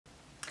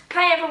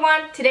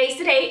everyone, today's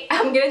the day.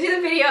 I'm gonna do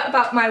the video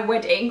about my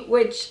wedding,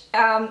 which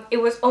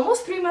it was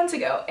almost 3 months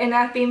ago, and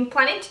I've been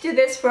planning to do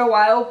this for a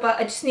while, but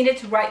I just needed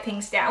to write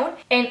things down,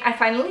 and I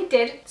finally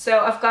did. So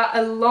I've got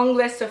a long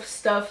list of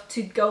stuff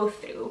to go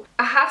through.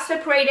 I have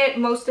separated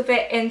most of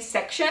it in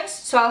sections,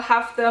 so I'll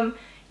have them,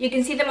 you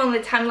can see them on the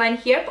timeline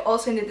here, but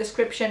also in the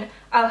description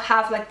I'll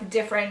have like the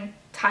different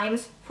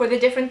times for the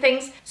different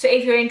things. So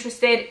if you're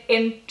interested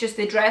in just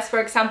the dress, for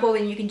example,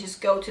 then you can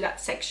just go to that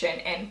section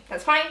and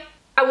that's fine.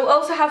 I will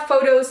also have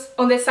photos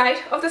on this side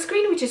of the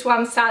screen, which is why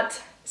I'm sat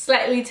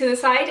slightly to the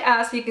side,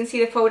 so you can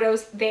see the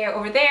photos there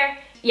over there.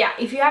 Yeah,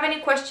 if you have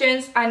any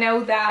questions, I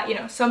know that, you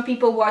know, some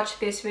people watch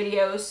these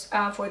videos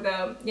for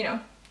the, you know,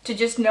 to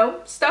just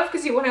know stuff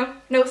because you want to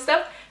know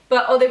stuff,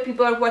 but other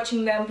people are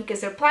watching them because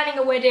they're planning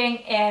a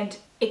wedding and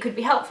it could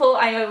be helpful.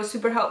 I know it was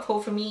super helpful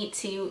for me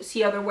to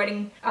see other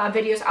wedding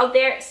videos out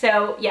there.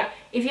 So yeah,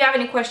 if you have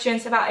any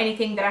questions about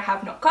anything that I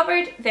have not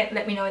covered, then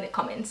let me know in the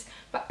comments.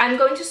 But I'm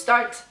going to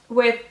start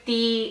with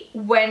the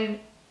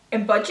when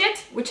and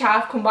budget, which I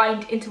have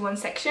combined into one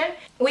section.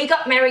 We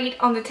got married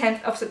on the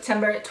 10th of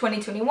September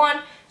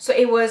 2021, so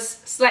it was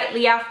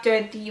slightly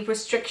after the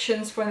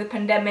restrictions for the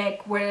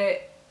pandemic were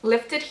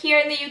lifted here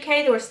in the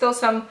UK. There were still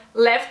some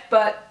left,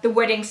 but the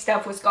wedding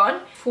stuff was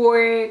gone.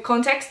 For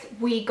context,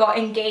 we got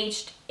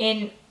engaged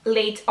in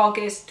late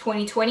August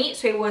 2020,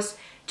 so it was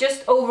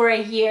just over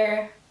a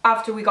year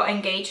after we got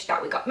engaged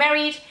that we got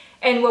married.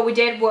 And what we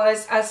did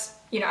was, as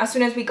you know, as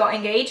soon as we got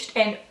engaged,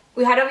 and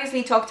we had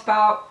obviously talked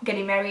about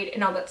getting married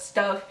and all that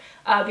stuff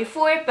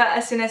before, but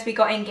as soon as we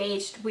got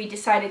engaged, we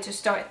decided to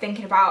start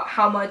thinking about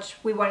how much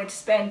we wanted to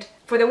spend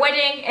for the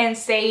wedding and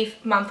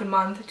save month and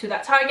month to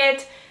that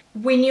target.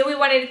 We knew we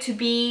wanted it to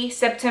be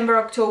September,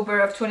 October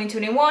of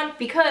 2021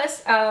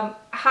 because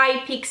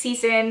high peak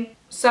season,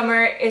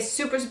 summer is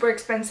super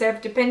expensive.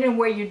 Depending on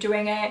where you're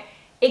doing it,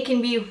 it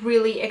can be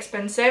really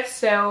expensive.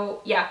 So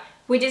yeah,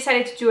 we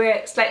decided to do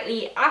it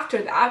slightly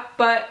after that,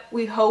 but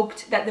we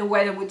hoped that the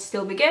weather would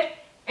still be good.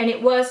 And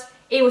it was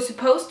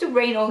supposed to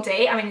rain all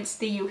day. I mean, it's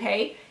the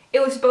UK. It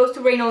was supposed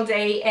to rain all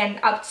day, and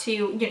up to,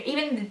 you know,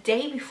 even the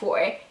day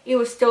before, it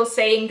was still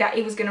saying that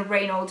it was gonna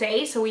rain all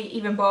day, so we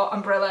even bought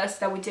umbrellas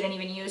that we didn't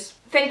even use.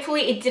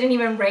 Thankfully, it didn't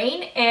even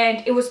rain,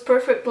 and it was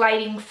perfect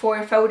lighting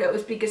for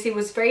photos because it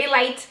was very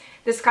light,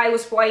 the sky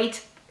was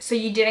white, so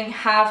you didn't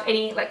have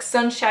any like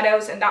sun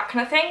shadows and that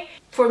kind of thing.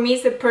 For me,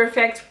 it's the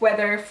perfect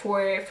weather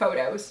for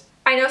photos.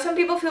 I know some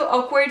people feel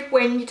awkward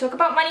when you talk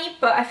about money,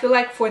 but I feel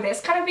like for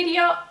this kind of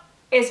video,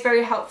 it's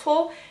very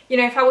helpful. You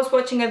know, if I was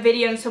watching a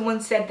video and someone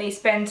said they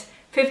spent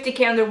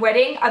 50k on their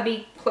wedding, I'd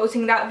be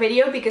closing that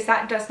video because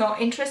that does not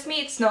interest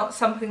me. It's not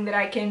something that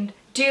I can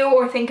do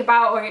or think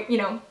about or, you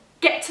know,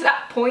 get to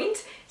that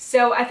point.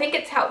 So I think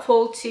it's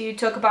helpful to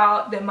talk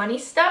about the money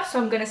stuff, so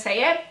I'm gonna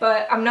say it,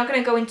 but I'm not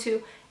gonna go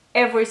into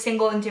every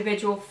single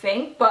individual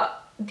thing.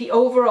 But the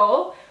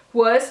overall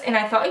was, and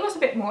I thought it was a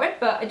bit more,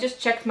 but I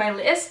just checked my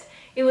list,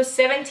 it was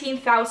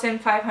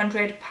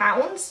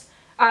 £17,500,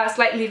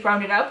 slightly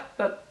rounded up,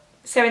 but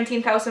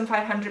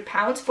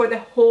 £17,500 for the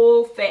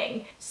whole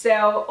thing.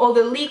 So all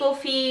the legal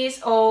fees,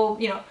 all,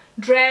 you know,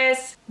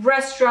 dress,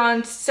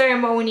 restaurant,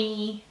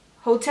 ceremony,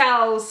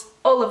 hotels,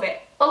 all of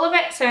it,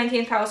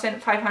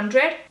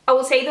 17,500. I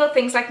will say though,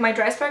 things like my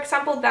dress, for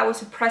example, that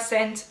was a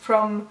present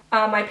from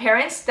my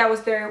parents. That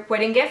was their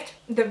wedding gift,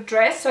 the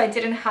dress, so I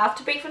didn't have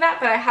to pay for that,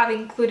 but I have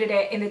included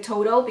it in the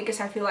total because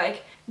I feel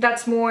like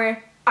that's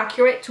more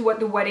accurate to what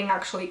the wedding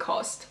actually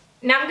cost.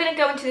 Now I'm gonna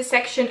go into the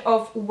section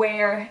of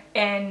wear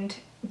and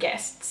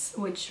guests,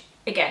 which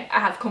again I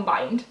have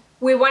combined.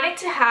 We wanted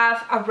to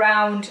have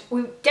around,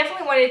 we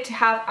definitely wanted to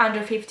have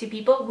under 50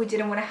 people. We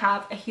didn't want to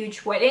have a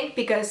huge wedding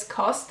because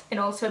cost, and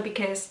also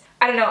because,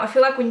 I don't know, I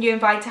feel like when you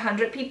invite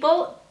 100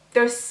 people,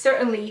 there's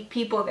certainly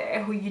people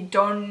there who you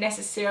don't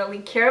necessarily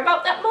care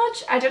about that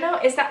much. I don't know,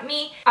 is that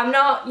me? I'm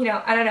not, you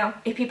know, I don't know,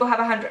 if people have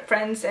 100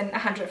 friends and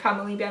 100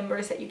 family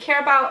members that you care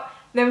about,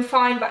 then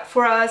fine, but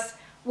for us,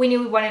 we knew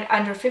we wanted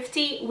under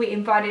 50. We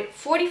invited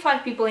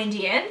 45 people in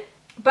the end,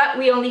 but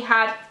we only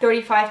had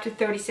 35 to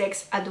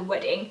 36 at the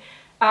wedding.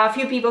 A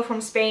few people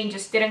from Spain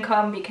just didn't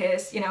come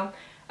because, you know,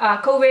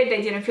 COVID,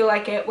 they didn't feel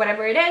like it,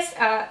 whatever it is.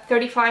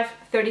 35,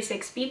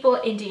 36 people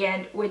in the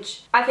end,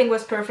 which I think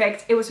was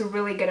perfect. It was a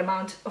really good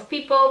amount of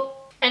people.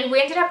 And we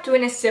ended up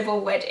doing a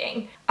civil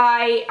wedding.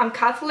 I am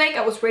Catholic,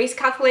 I was raised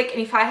Catholic, and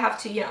if I have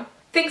to, you know,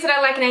 things that I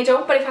like and I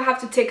don't, but if I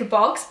have to tick a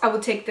box, I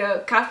would take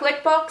the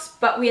Catholic box.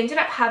 But we ended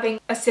up having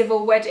a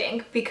civil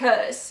wedding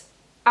because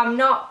I'm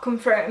not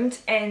confirmed,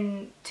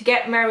 and to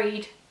get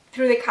married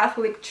through the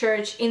Catholic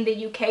Church in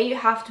the UK you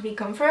have to be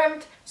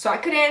confirmed, so I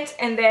couldn't.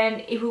 And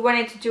then if we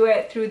wanted to do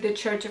it through the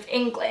Church of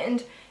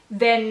England,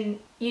 then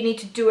you need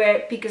to do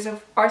it, because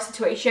of our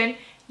situation,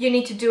 you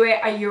need to do it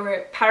at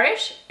your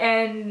parish,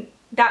 and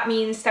that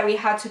means that we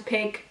had to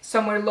pick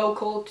somewhere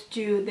local to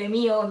do the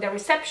meal and the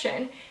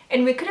reception,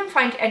 and we couldn't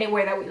find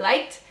anywhere that we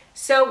liked,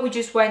 so we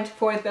just went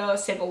for the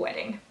civil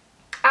wedding.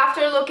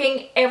 After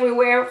looking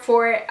everywhere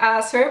for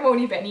a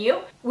ceremony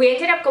venue, we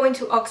ended up going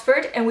to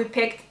Oxford, and we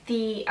picked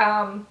the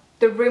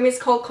The room is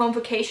called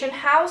Convocation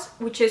House,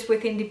 which is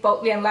within the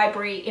Bodleian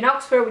Library in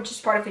Oxford, which is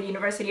part of the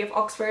University of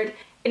Oxford.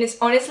 And it's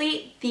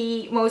honestly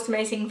the most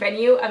amazing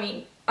venue. I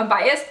mean, I'm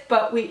biased,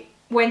 but we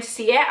went to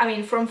see it. I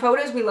mean, from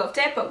photos we loved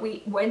it, but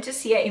we went to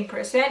see it in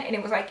person and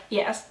it was like,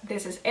 yes,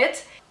 this is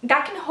it.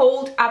 That can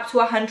hold up to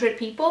 100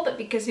 people, but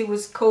because it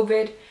was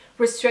COVID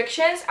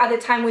restrictions, at the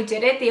time we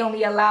did it, they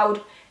only allowed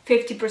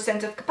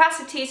 50% of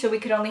capacity, so we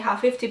could only have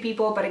 50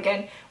 people, but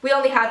again, we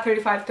only had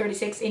 35,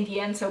 36 in the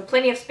end, so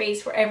plenty of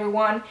space for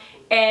everyone,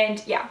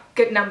 and yeah,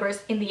 good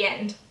numbers in the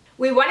end.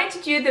 We wanted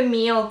to do the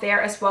meal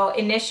there as well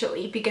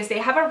initially because they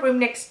have a room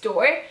next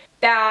door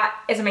that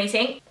is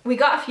amazing. We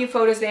got a few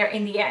photos there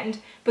in the end,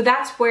 but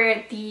that's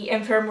where the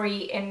infirmary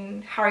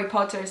in Harry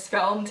Potter is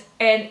filmed,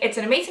 and it's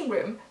an amazing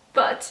room.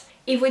 But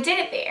if we did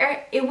it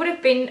there, it would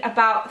have been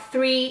about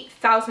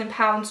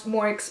 £3,000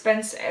 more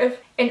expensive.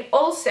 And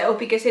also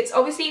because it's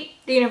obviously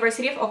the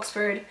University of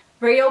Oxford,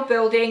 very old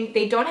building,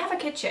 they don't have a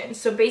kitchen.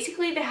 So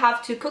basically they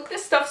have to cook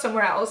this stuff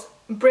somewhere else,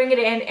 bring it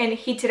in and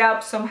heat it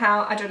up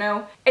somehow, I don't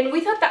know. And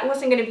we thought that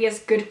wasn't going to be as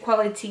good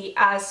quality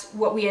as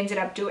what we ended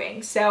up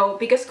doing. So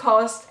because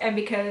cost and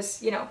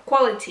because, you know,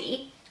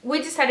 quality,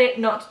 we decided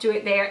not to do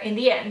it there in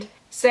the end.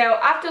 So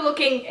after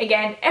looking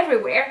again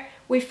everywhere,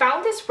 we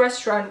found this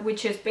restaurant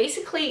which is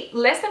basically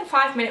less than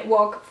 5-minute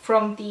walk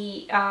from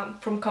the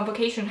from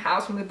Convocation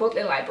House, from the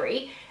Bodleian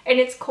Library, and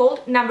it's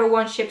called No.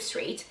 1 Ship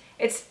Street.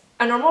 It's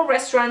a normal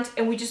restaurant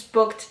and we just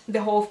booked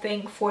the whole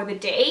thing for the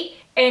day.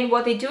 And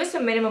what they do is a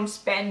minimum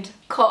spend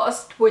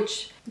cost,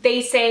 which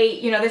they say,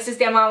 you know, this is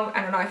the amount,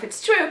 I don't know if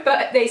it's true,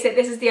 but they said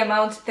this is the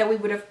amount that we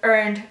would have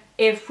earned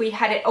if we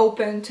had it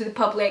open to the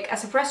public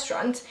as a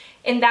restaurant.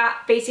 And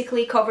that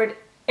basically covered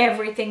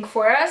everything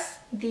for us.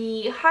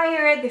 The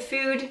hire, the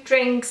food,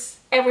 drinks,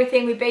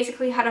 everything. We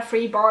basically had a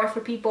free bar for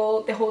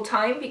people the whole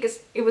time because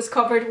it was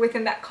covered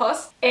within that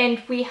cost.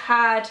 And we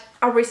had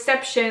a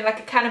reception, like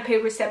a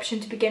canapé reception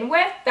to begin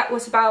with. That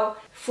was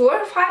about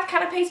 4 or 5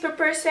 canapés per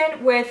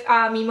person with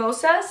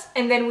mimosas.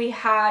 And then we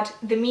had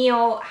the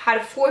meal, had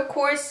a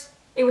 4-course.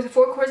 It was a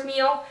 4-course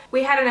meal.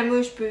 We had an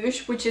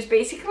amuse-bouche, which is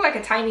basically like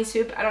a tiny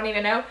soup, I don't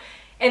even know.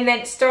 And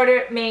then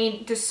starter,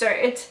 main,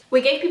 dessert.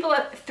 We gave people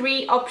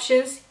 3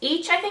 options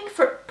each, I think,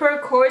 per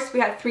course. We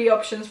had 3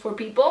 options for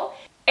people.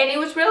 And it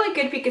was really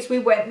good because we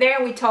went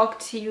there, we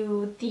talked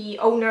to the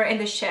owner and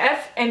the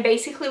chef, and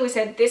basically we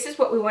said, this is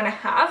what we want to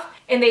have.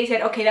 And they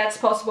said, okay, that's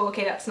possible,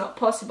 okay, that's not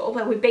possible.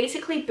 But we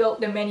basically built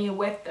the menu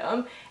with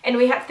them, and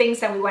we had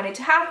things that we wanted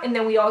to have, and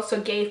then we also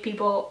gave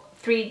people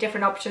 3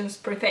 different options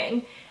per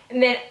thing.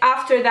 And then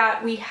after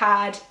that, we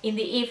had, in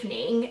the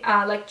evening,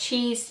 like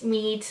cheese,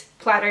 meat,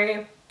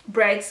 platter,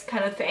 breads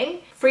kind of thing.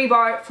 Free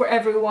bar for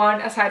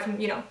everyone, aside from,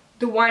 you know,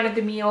 the wine of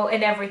the meal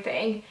and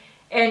everything.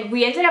 And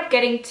we ended up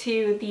getting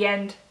to the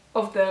end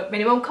of the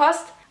minimum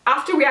cost.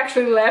 After we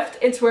actually left,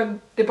 it's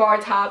when the bar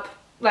tab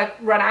like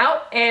ran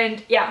out,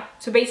 and yeah,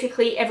 so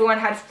basically everyone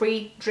had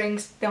free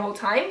drinks the whole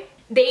time.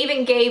 They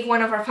even gave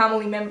one of our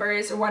family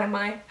members, or one of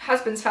my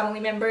husband's family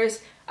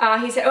members,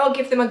 he said, oh, I'll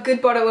give them a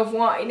good bottle of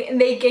wine, and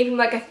they gave him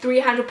like a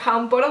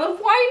 £300 bottle of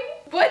wine.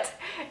 What?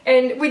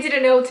 And we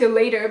didn't know till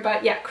later,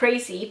 but yeah,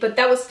 crazy. But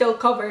that was still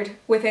covered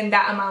within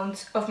that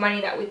amount of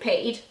money that we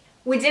paid.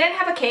 We didn't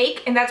have a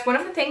cake, and that's one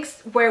of the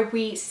things where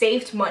we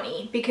saved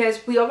money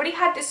because we already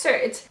had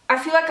dessert. I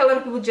feel like a lot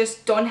of people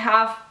just don't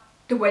have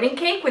the wedding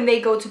cake when they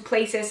go to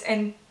places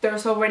and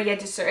there's already a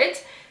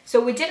dessert.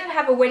 So we didn't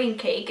have a wedding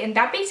cake, and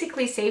that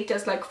basically saved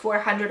us like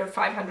 400 or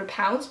 500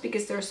 pounds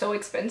because they're so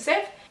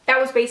expensive.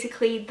 That was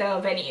basically the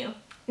venue.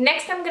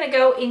 Next, I'm gonna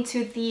go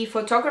into the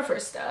photographer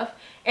stuff,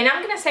 and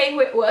I'm gonna say who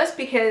it was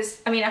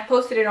because, I mean, I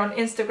posted it on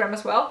Instagram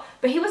as well,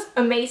 but he was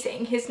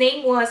amazing. His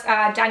name was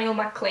Daniel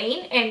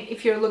McLean, and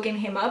if you're looking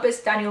him up,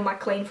 it's Daniel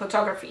McLean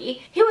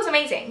Photography. He was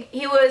amazing.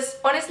 He was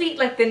honestly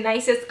like the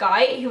nicest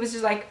guy. He was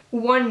just like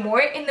one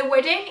more in the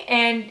wedding,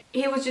 and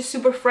he was just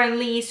super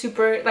friendly,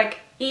 super like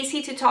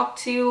easy to talk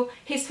to.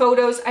 His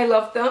photos, I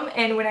loved them,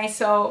 and when I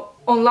saw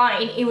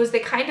online, it was the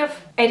kind of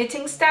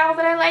editing style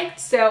that I liked.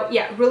 So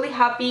yeah, really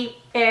happy.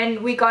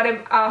 And we got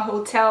him a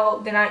hotel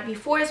the night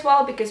before as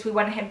well because we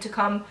wanted him to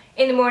come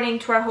in the morning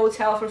to our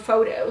hotel for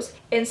photos.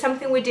 And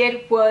something we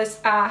did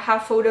was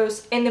have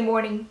photos in the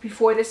morning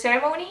before the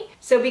ceremony.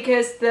 So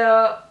because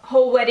the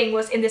whole wedding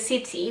was in the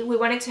city, we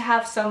wanted to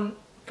have some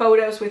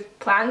photos with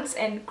plants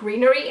and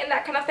greenery and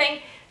that kind of thing.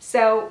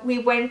 So we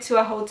went to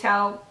a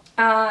hotel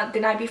the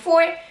night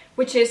before,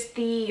 which is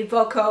the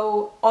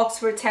Voco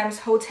Oxford Thames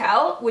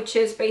Hotel, which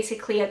is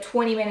basically a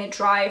 20-minute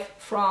drive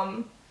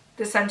from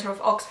the center of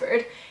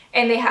Oxford.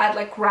 And they had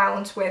like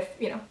grounds with,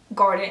 you know,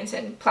 gardens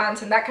and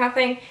plants and that kind of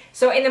thing.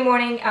 So in the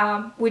morning,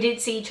 we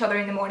did see each other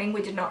in the morning.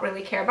 We did not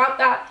really care about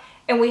that.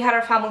 And we had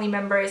our family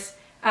members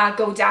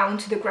go down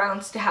to the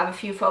grounds to have a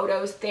few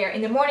photos there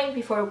in the morning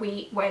before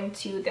we went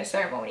to the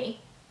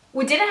ceremony.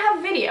 We didn't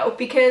have video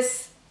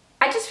because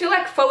I just feel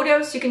like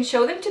photos, you can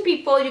show them to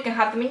people, you can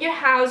have them in your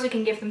house, you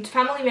can give them to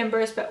family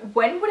members, but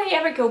when would I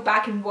ever go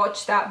back and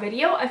watch that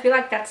video? I feel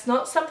like that's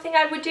not something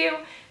I would do.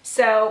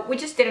 So we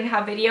just didn't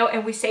have video,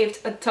 and we saved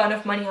a ton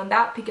of money on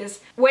that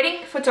because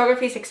wedding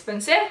photography is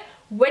expensive.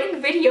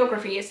 wedding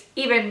videography is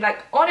even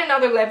like on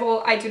another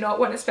level. I do not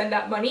want to spend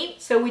that money,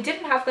 so we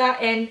didn't have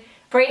that, and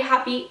very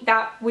happy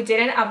that we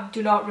didn't. I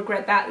do not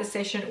regret that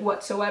decision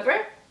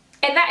whatsoever.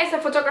 And that is the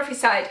photography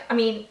side. I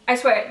mean, I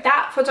swear,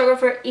 that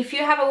photographer, if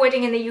you have a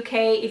wedding in the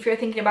UK, if you're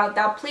thinking about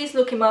that, please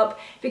look him up,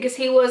 because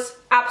he was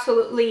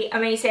absolutely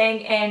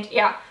amazing, and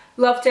yeah,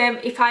 loved him.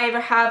 If I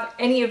ever have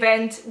any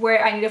event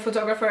where I need a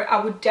photographer,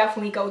 I would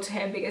definitely go to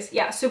him, because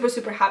yeah,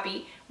 super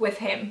happy with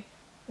him.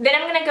 Then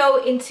I'm gonna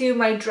go into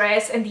my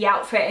dress and the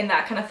outfit and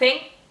that kind of thing.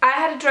 I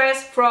had a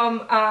dress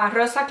from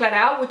Rosa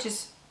Clara, which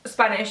is a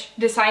Spanish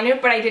designer,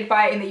 but I did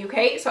buy it in the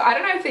UK, so I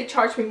don't know if they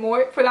charged me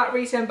more for that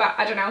reason, but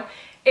I don't know.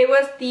 It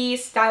was the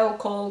style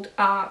called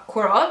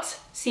Corot,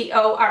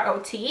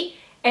 C-O-R-O-T,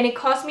 and it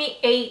cost me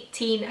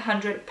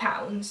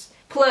 £1,800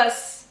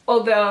 plus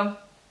all the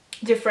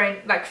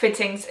different like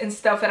fittings and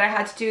stuff that I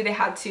had to do. They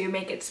had to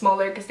make it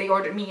smaller because they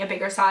ordered me a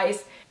bigger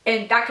size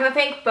and that kind of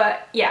thing.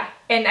 But yeah,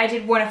 and I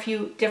did want a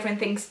few different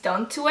things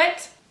done to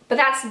it. But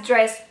that's the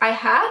dress I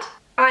had.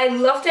 I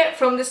loved it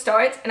from the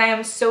start, and I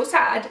am so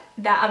sad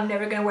that I'm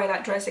never gonna wear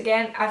that dress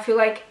again. I feel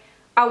like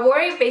I wore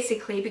it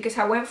basically because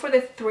I went for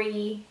the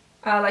 3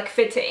 like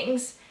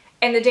fittings,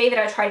 and the day that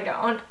I tried it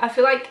on, I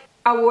feel like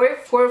I wore it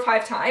 4 or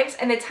 5 times,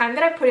 and the time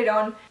that I put it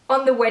on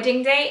the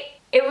wedding day,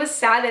 it was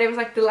sad that it was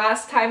like the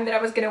last time that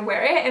I was gonna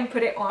wear it and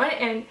put it on.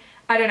 And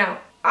I don't know,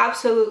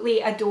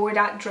 absolutely adore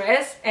that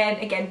dress. And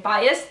again,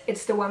 biased,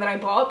 it's the one that I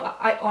bought, but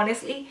I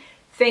honestly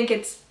think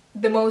it's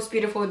the most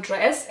beautiful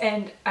dress,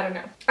 and I don't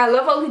know, I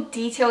love all the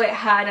detail it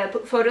had. I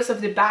put photos of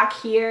the back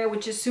here,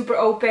 which is super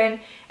open,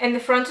 and the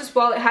front as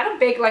well. It had a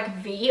big like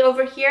V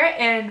over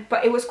here,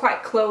 but it was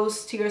quite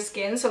close to your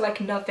skin, so like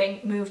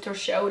nothing moved or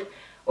showed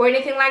or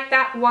anything like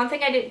that. One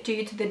thing I didn't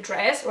do to the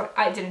dress, or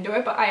I didn't do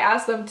it, but I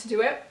asked them to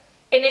do it.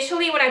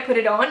 Initially when I put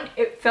it on,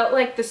 it felt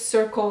like the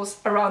circles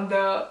around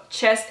the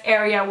chest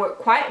area were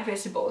quite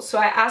visible, so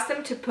I asked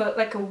them to put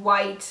like a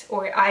white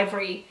or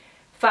ivory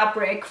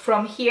fabric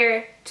from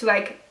here to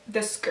like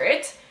the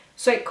skirt,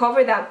 so it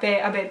covered that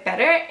bit a bit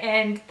better,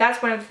 and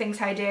that's one of the things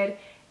I did.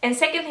 And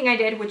second thing I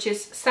did, which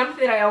is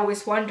something that I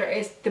always wonder,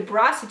 is the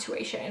bra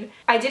situation.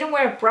 I didn't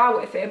wear a bra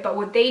with it, but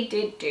what they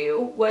did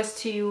do was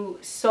to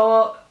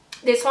sew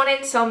this one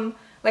in some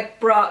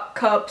like bra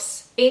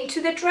cups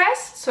into the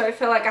dress, so I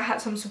felt like I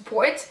had some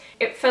support.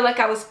 It felt like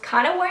I was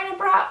kind of wearing a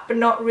bra, but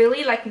not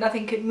really, like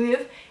nothing could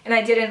move, and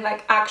I didn't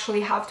like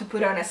actually have to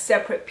put on a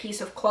separate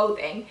piece of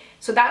clothing.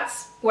 So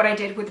that's what I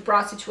did with the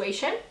bra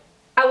situation.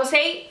 I will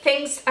say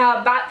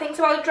bad things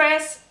about the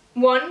dress.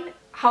 One,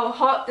 how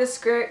hot the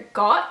skirt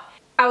got.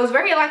 I was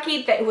very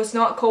lucky that it was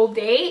not a cold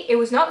day. It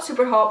was not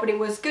super hot, but it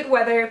was good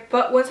weather.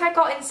 But once I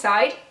got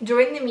inside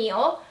during the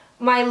meal,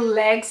 my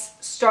legs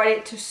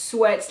started to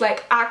sweat,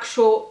 like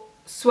actual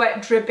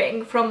sweat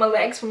dripping from my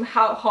legs from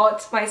how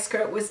hot my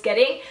skirt was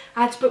getting.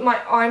 I had to put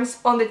my arms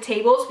on the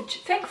tables, which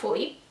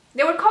thankfully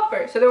they were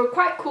copper, so they were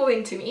quite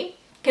cooling to me.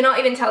 Cannot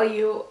even tell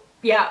you,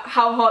 yeah,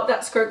 how hot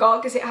that skirt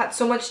got, because it had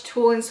so much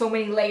tulle and so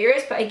many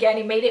layers, but again,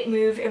 it made it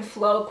move and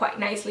flow quite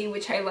nicely,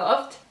 which I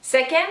loved.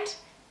 Second,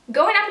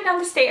 going up and down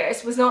the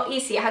stairs was not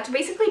easy. I had to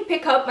basically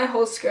pick up my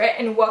whole skirt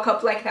and walk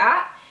up like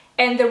that,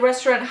 and the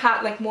restaurant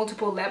had like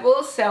multiple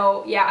levels,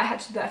 so yeah, I had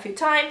to do that a few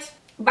times.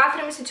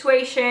 Bathroom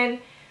situation,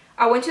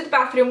 I went to the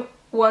bathroom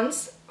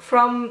once.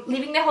 From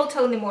leaving the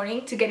hotel in the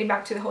morning to getting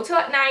back to the hotel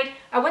at night,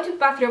 I went to the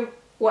bathroom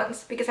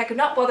once because I could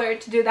not bother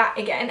to do that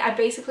again. I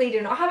basically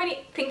did not have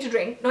anything to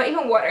drink, not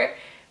even water,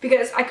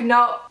 because I could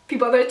not be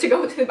bothered to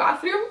go to the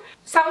bathroom.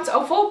 Sounds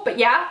awful, but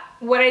yeah,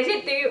 what I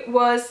did do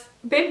was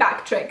bin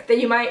bag trick that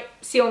you might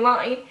see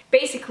online.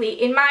 Basically,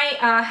 in my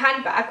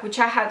handbag, which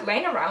I had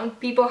laying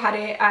around, people had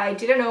it, I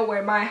didn't know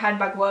where my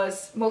handbag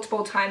was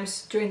multiple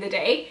times during the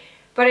day,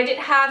 but I did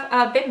have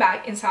a bin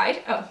bag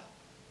inside. Oh,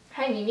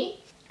 hi Mimi.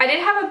 I did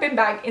have a bin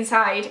bag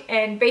inside,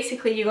 and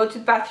basically you go to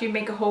the bathroom,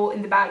 make a hole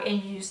in the bag, and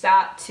you use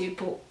that to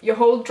put your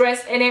whole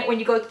dress in it when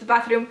you go to the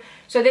bathroom.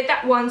 So I did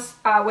that once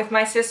with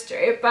my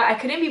sister, but I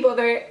couldn't be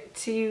bothered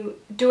to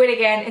do it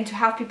again and to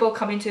have people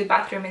come into the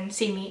bathroom and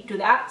see me do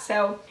that,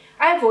 so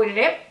I avoided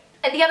it.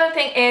 And the other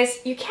thing is,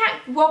 you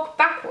can't walk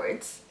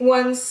backwards.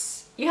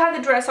 Once you have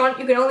the dress on,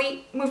 you can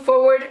only move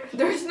forward.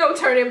 There's no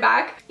turning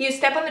back. You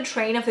step on the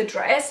train of the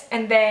dress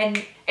and then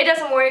it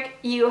doesn't work.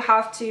 You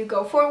have to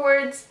go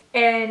forwards.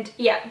 And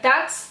yeah,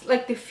 that's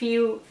like the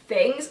few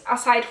things,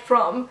 aside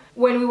from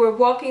when we were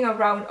walking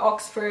around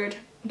Oxford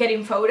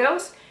getting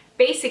photos.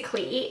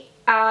 Basically,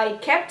 I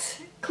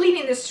kept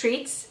cleaning the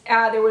streets.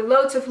 There were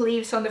loads of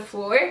leaves on the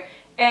floor,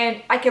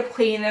 and I kept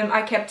cleaning them.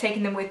 I kept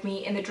taking them with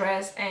me in the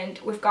dress, and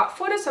we've got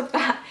photos of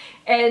that.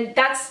 And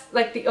that's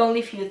like the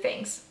only few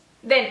things.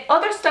 Then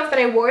other stuff that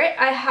I wore,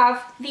 I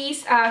have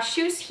these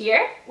shoes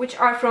here, which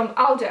are from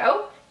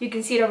Aldo. You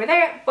can see it over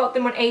there. Bought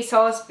them on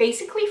ASOS,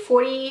 basically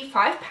 £45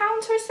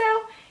 or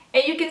so.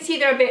 And you can see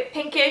they're a bit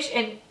pinkish,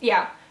 and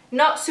yeah,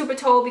 not super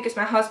tall because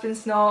my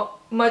husband's not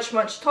much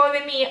taller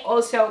than me,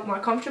 also more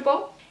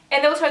comfortable.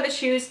 And those are the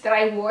shoes that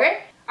I wore.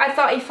 I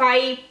thought if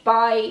I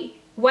buy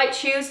white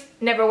shoes,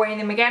 never wearing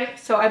them again,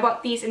 so I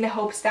bought these in the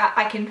hopes that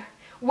I can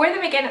wear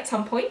them again at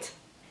some point.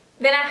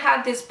 Then I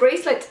had this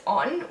bracelet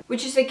on,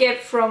 which is a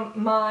gift from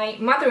my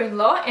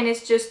mother-in-law, and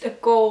it's just a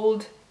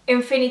gold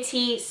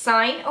infinity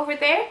sign over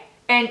there.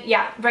 And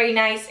yeah, very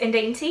nice and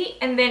dainty.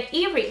 And then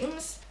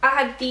earrings, I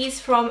had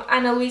these from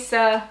Ana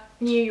Luisa,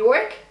 New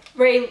York,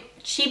 very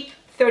cheap,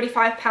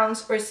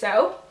 £35 or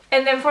so.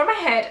 And then for my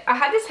head, I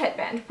had this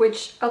headband,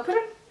 which I'll put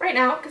on right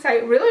now because I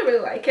really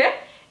like it.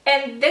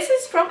 And this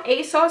is from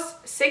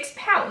ASOS,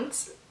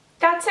 £6.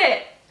 That's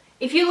it.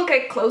 If you look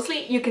at it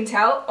closely, you can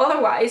tell.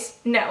 Otherwise,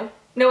 no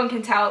one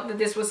can tell that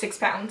this was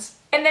 £6.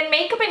 And then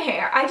makeup and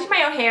hair. I did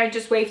my own hair,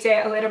 just waved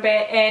it a little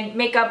bit, and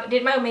makeup,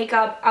 did my own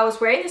makeup. I was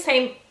wearing the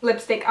same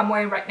lipstick I'm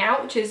wearing right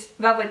now, which is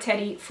Velvet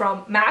Teddy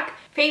from MAC.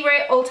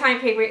 Favorite,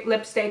 all-time favorite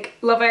lipstick,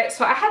 love it,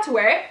 so I had to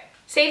wear it.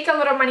 Saved a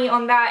lot of money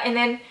on that, and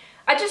then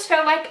I just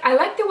felt like I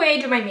like the way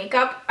I do my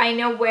makeup. I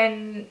know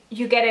when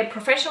you get it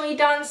professionally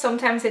done,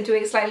 sometimes I do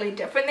it slightly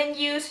different than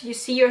you, so you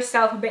see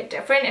yourself a bit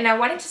different, and I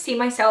wanted to see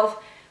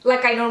myself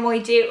like I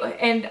normally do,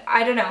 and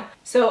I don't know.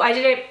 So I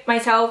did it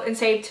myself and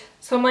saved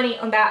some money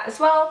on that as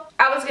well.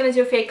 I was gonna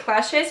do fake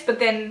lashes, but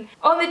then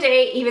on the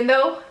day, even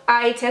though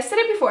I tested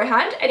it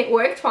beforehand and it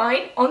worked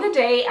fine, on the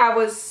day I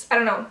was, I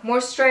don't know,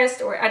 more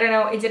stressed, or I don't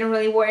know, it didn't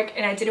really work,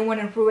 and I didn't want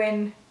to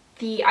ruin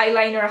the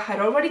eyeliner I had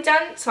already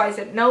done, so I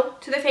said no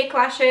to the fake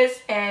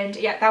lashes. And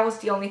yeah, that was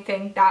the only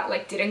thing that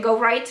like didn't go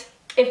right,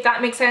 if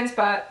that makes sense,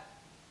 but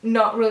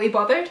not really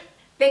bothered.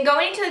 Then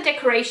going into the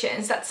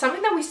decorations, that's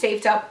something that we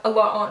saved up a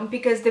lot on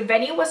because the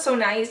venue was so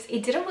nice,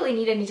 it didn't really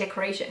need any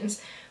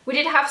decorations. We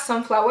did have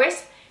some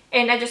flowers,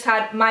 and I just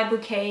had my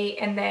bouquet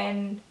and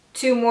then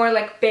 2 more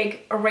like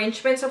big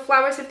arrangements of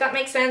flowers, if that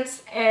makes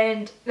sense.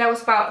 And that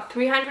was about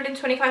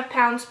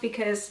 £325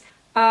 because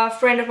a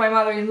friend of my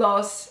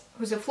mother-in-law's,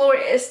 who's a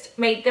florist,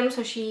 made them,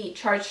 so she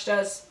charged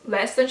us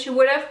less than she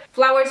would have.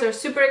 Flowers are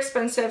super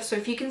expensive, so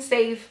if you can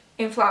save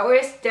in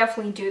flowers,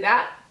 definitely do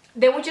that.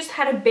 Then we just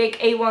had a big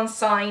A1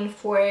 sign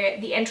for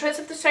the entrance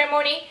of the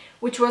ceremony,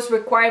 which was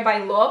required by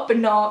law, but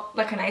not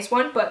like a nice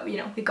one, but you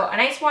know, we got a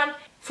nice one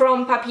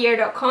from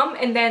papier.com,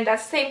 and then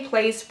that's the same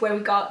place where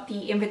we got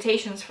the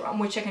invitations from,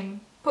 which I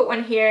can put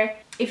one here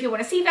if you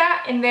want to see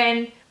that. And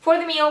then for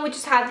the meal, we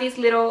just had these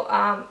little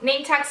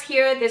name tags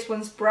here. This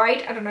one's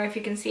bright, I don't know if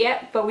you can see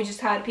it, but we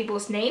just had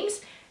people's names.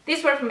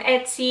 These were from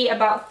Etsy,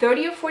 about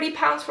 30 or 40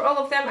 pounds for all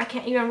of them, I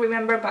can't even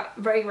remember, but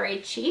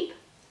very cheap.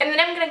 And then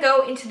I'm gonna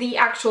go into the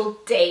actual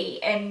day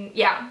and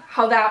yeah,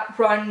 how that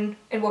run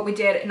and what we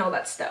did and all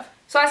that stuff.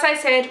 So as I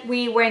said,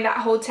 we were in that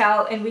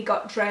hotel and we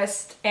got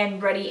dressed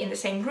and ready in the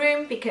same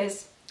room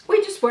because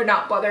we just were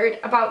not bothered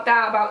about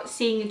that, about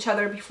seeing each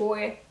other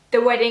before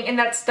the wedding and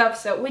that stuff,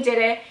 so we did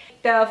it.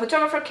 The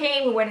photographer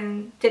came, we went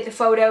and did the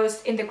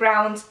photos in the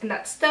grounds and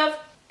that stuff.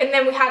 And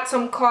then we had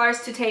some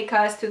cars to take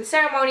us to the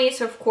ceremony,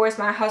 so of course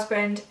my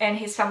husband and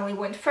his family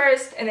went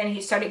first, and then he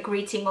started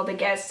greeting all the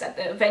guests at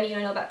the venue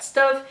and all that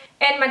stuff.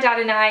 And my dad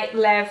and I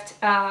left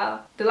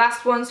the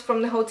last ones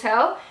from the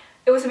hotel.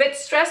 It was a bit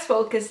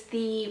stressful because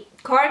the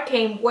car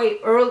came way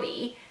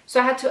early,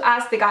 so I had to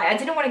ask the guy. I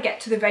didn't want to get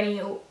to the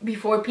venue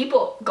before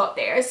people got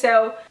there,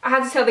 so I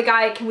had to tell the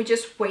guy, can we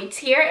just wait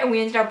here? And we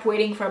ended up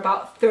waiting for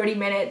about 30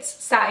 minutes,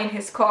 sat in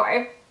his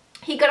car.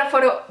 He got a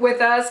photo with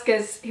us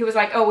because he was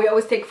like, oh, we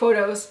always take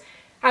photos.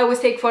 I always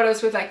take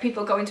photos with like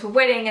people going to a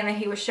wedding, and then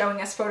he was showing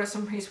us photos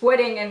from his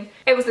wedding, and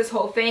it was this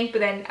whole thing.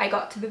 But then I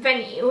got to the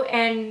venue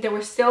and there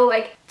were still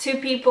like 2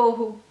 people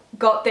who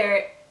got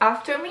there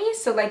after me,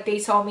 so like they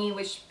saw me,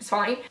 which is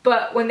fine.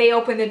 But when they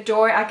opened the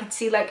door, I could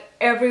see like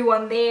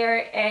everyone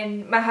there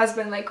and my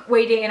husband like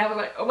waiting, and I was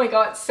like, oh my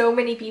god, so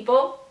many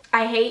people.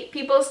 I hate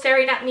people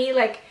staring at me,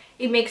 like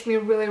it makes me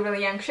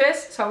really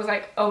anxious, so I was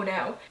like, oh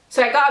no.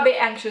 So I got a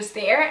bit anxious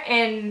there,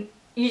 and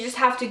you just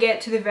have to get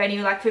to the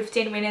venue like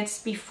 15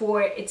 minutes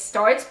before it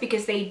starts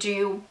because they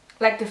do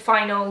like the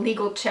final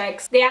legal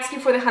checks. They ask you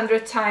for the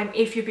 100th time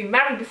if you've been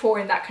married before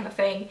and that kind of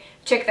thing.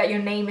 Check that your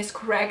name is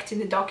correct in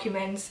the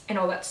documents and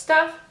all that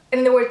stuff.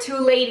 And there were 2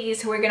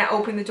 ladies who were gonna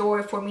open the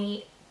door for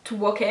me to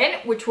walk in,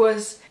 which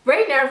was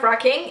very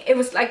nerve-wracking. It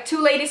was like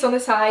 2 ladies on the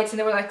sides and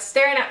they were like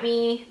staring at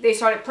me. They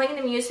started playing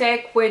the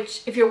music,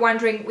 which if you're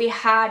wondering, we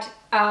had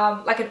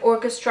like an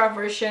orchestra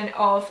version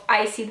of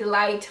I See the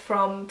Light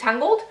from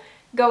Tangled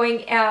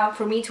going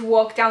for me to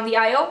walk down the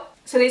aisle.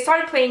 So they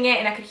started playing it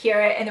and I could hear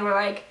it, and they were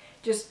like,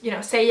 just, you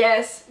know, say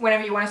yes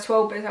whenever you want us to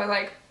open. So I was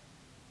like,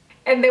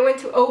 and they went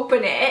to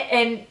open it,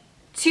 and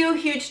 2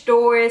 huge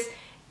doors,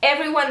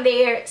 everyone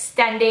there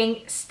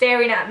standing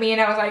staring at me,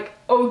 and I was like,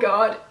 oh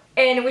god.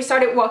 And we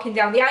started walking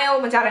down the aisle,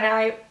 my dad and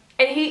I,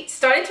 and he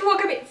started to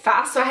walk a bit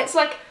fast, so I had to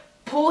like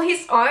pull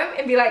his arm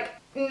and be like,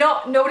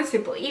 not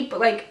noticeably,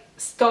 but like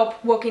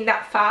stop walking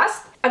that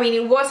fast. I mean,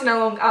 it wasn't a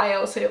long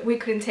aisle, so we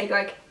couldn't take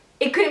like,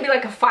 it couldn't be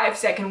like a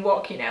 5-second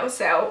walk, you know,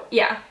 so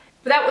yeah.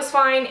 But that was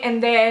fine.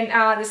 And then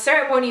the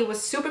ceremony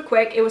was super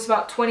quick. It was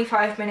about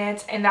 25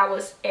 minutes and that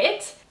was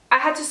it. I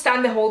had to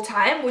stand the whole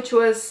time, which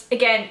was,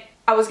 again,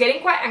 I was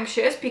getting quite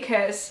anxious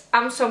because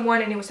I'm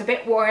someone and it was a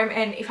bit warm,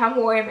 and if I'm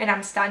warm and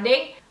I'm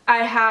standing, I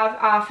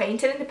have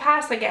fainted in the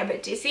past, I get a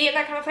bit dizzy and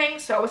that kind of thing,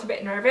 so I was a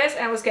bit nervous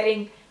and I was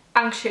getting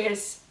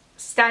anxious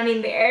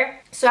standing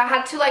there, so I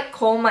had to like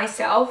calm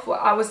myself while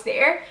I was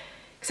there.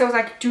 So I was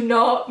like, do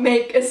not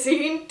make a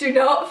scene, do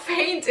not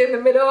faint in the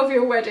middle of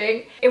your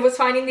wedding. It was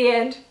fine in the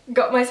end,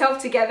 got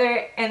myself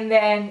together, and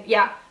then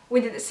yeah,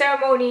 we did the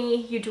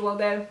ceremony. You do all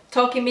the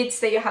talking bits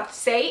that you have to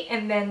say,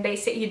 and then they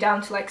sit you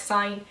down to like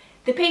sign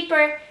the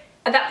paper.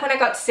 At that point I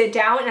got to sit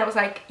down, and I was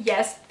like,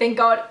 yes, thank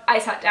God I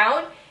sat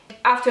down.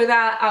 After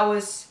that I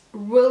was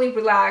really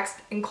relaxed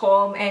and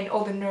calm, and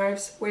all the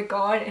nerves were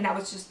gone, and I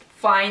was just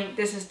fine,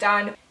 this is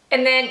done.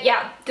 And then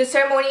yeah, the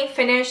ceremony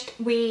finished.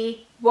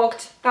 We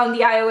walked down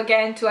the aisle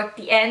again to like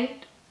the end,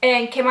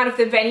 and came out of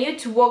the venue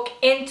to walk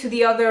into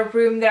the other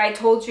room that I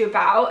told you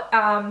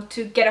about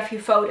to get a few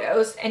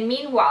photos. And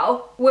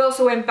meanwhile we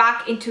also went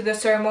back into the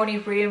ceremony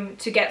room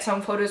to get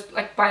some photos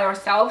like by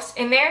ourselves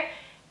in there.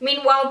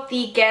 Meanwhile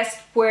the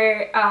guests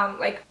were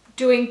like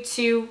doing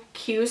 2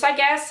 queues, I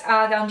guess,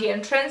 down the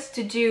entrance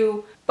to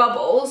do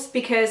bubbles,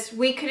 because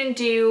we couldn't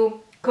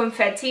do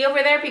confetti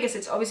over there because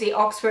it's obviously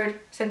Oxford,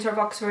 center of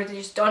Oxford, they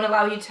just don't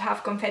allow you to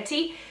have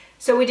confetti.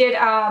 So we did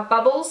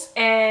bubbles,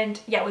 and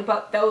yeah, we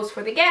bought those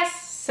for the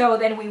guests. So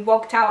then we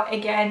walked out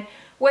again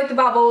with the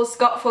bubbles,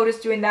 got photos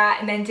doing that,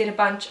 and then did a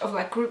bunch of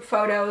like group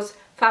photos,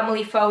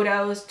 family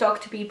photos,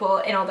 talked to people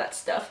and all that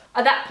stuff.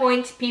 At that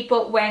point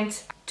people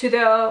went to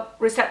the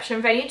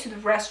reception venue, to the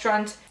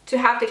restaurant, to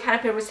have the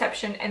canopy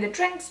reception and the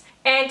drinks,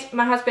 and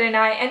my husband and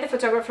I and the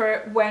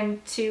photographer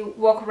went to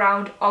walk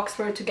around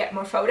Oxford to get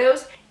more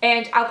photos.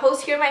 And I'll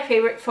post here my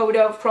favorite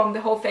photo from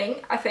the whole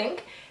thing, I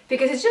think,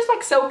 because it's just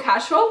like so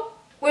casual.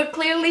 We're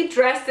clearly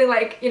dressed in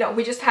like, you know,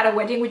 we just had a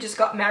wedding, we just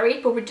got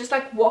married, but we're just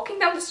like walking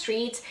down the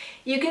streets.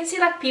 You can see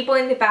like people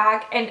in the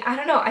back, and I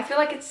don't know, I feel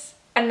like it's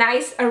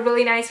a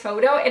really nice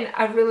photo, and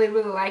I really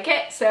like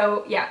it.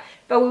 So yeah,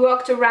 but we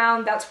walked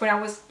around. That's when I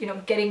was, you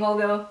know, getting all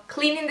the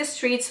cleaning the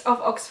streets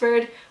of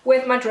Oxford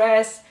with my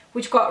dress,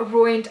 which got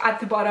ruined at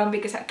the bottom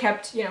because I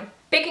kept, you know,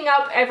 picking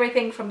up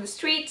everything from the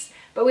streets.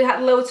 But we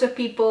had loads of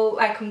people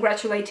like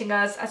congratulating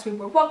us as we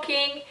were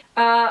walking.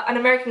 An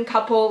American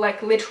couple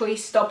like literally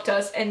stopped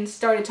us and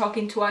started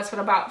talking to us for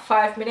about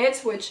 5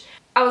 minutes, which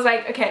I was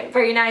like, okay,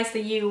 very nice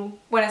that you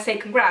want to say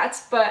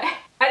congrats, but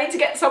I need to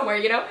get somewhere,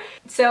 you know?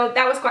 So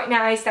that was quite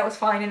nice, that was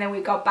fine. And then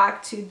we got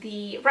back to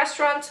the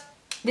restaurant,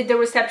 did the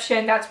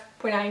reception. That's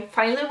when I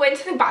finally went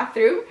to the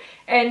bathroom,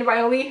 and my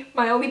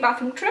only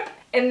bathroom trip.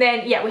 And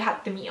then yeah, we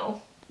had the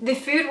meal. The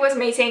food was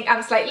amazing.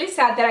 I'm slightly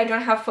sad that I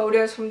don't have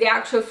photos from the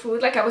actual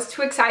food. Like I was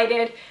too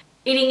excited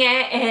eating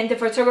it, and the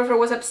photographer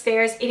was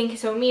upstairs eating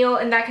his own meal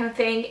and that kind of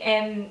thing.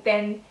 And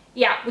then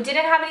yeah, we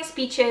didn't have any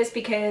speeches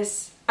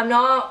because I'm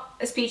not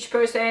a speech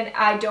person.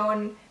 I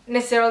don't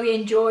necessarily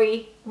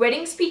enjoy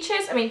wedding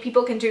speeches. I mean,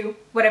 people can do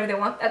whatever they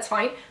want, that's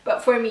fine,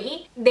 but for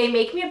me they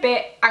make me a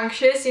bit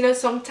anxious. You know,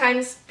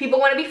 sometimes people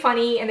want to be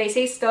funny and they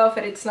say stuff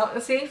and it's not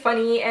necessarily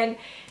funny, and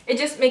it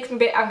just makes me a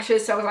bit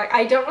anxious. So I was like,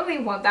 I don't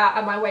really want that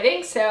at my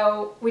wedding,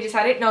 so we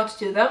decided not to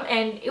do them,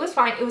 and it was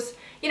fine. It was,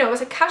 you know, it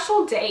was a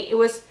casual day. It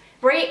was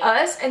very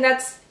us, and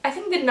that's, I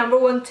think, the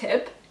 #1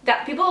 tip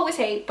that people always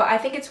say, but I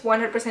think it's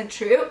 100%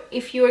 true.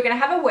 If you are gonna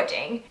have a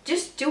wedding,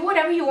 just do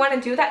whatever you want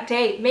to do that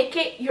day. Make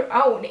it your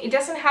own. It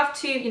doesn't have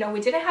to, you know, we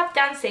didn't have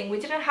dancing, we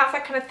didn't have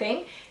that kind of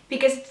thing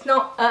because it's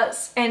not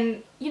us.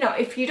 And you know,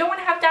 if you don't want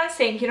to have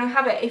dancing, you don't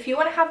have it. If you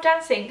want to have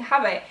dancing,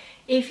 have it.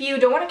 If you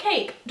don't want a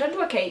cake, don't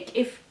do a cake.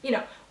 If, you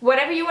know,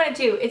 whatever you want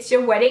to do, it's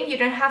your wedding. You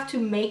don't have to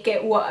make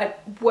it what a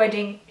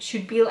wedding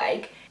should be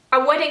like.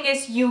 A wedding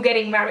is you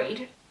getting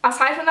married.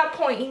 Aside from that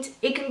point,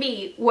 it can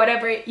be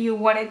whatever you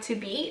want it to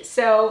be.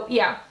 So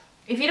yeah,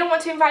 if you don't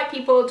want to invite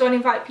people, don't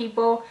invite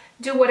people.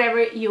 Do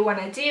whatever you want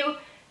to do.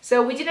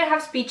 So we didn't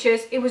have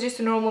speeches. It was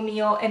just a normal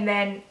meal, and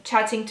then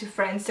chatting to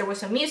friends. There was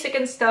some music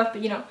and stuff,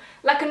 but you know,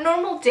 like a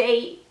normal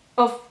day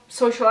of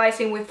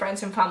socializing with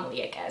friends and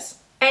family, I guess.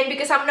 And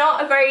because I'm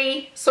not a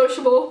very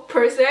sociable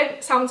person,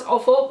 sounds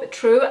awful but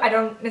true, I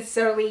don't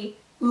necessarily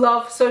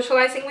love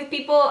socializing with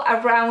people.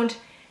 Around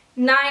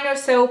 9 or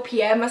so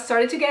p.m. I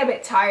started to get a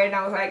bit tired, and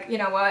I was like, you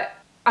know what,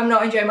 I'm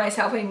not enjoying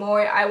myself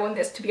anymore, I want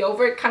this to be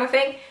over, kind of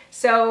thing.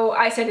 So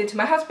I said it to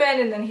my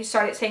husband, and then he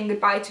started saying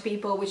goodbye to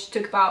people, which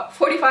took about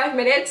 45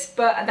 minutes.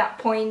 But at that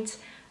point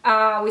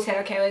we said,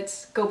 okay,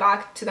 let's go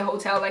back to the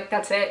hotel, like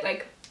that's it,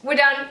 like we're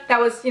done.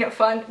 That was, you know,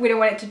 fun. We didn't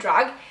want it to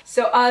drag.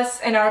 So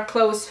us and our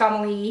close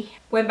family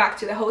went back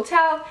to the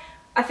hotel.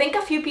 I think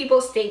a few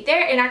people stayed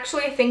there, and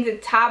actually I think the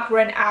tab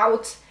ran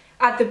out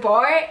at the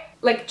bar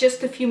like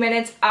just a few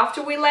minutes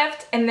after we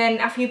left, and then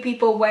a few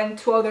people went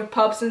to other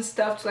pubs and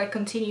stuff to like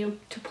continue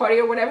to party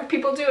or whatever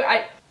people do.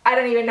 I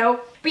don't even know.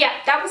 But yeah,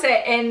 that was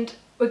it, and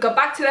we got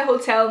back to the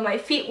hotel. My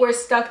feet were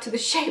stuck to the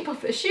shape of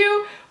the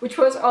shoe, which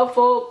was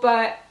awful,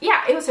 but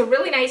yeah, it was a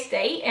really nice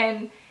day,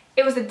 and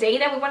it was the day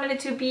that we wanted it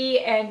to be.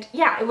 And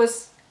yeah, it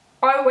was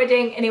our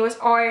wedding and it was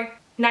our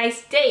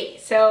nice day.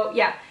 So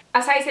yeah,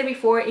 as I said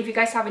before, if you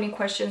guys have any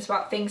questions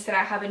about things that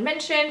I haven't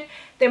mentioned,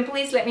 then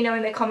please let me know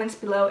in the comments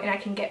below and I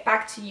can get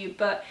back to you.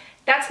 But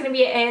that's gonna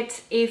be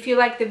it. If you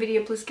liked the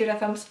video, please give it a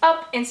thumbs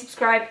up and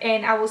subscribe,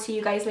 and I will see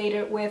you guys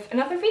later with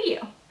another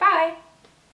video. Bye!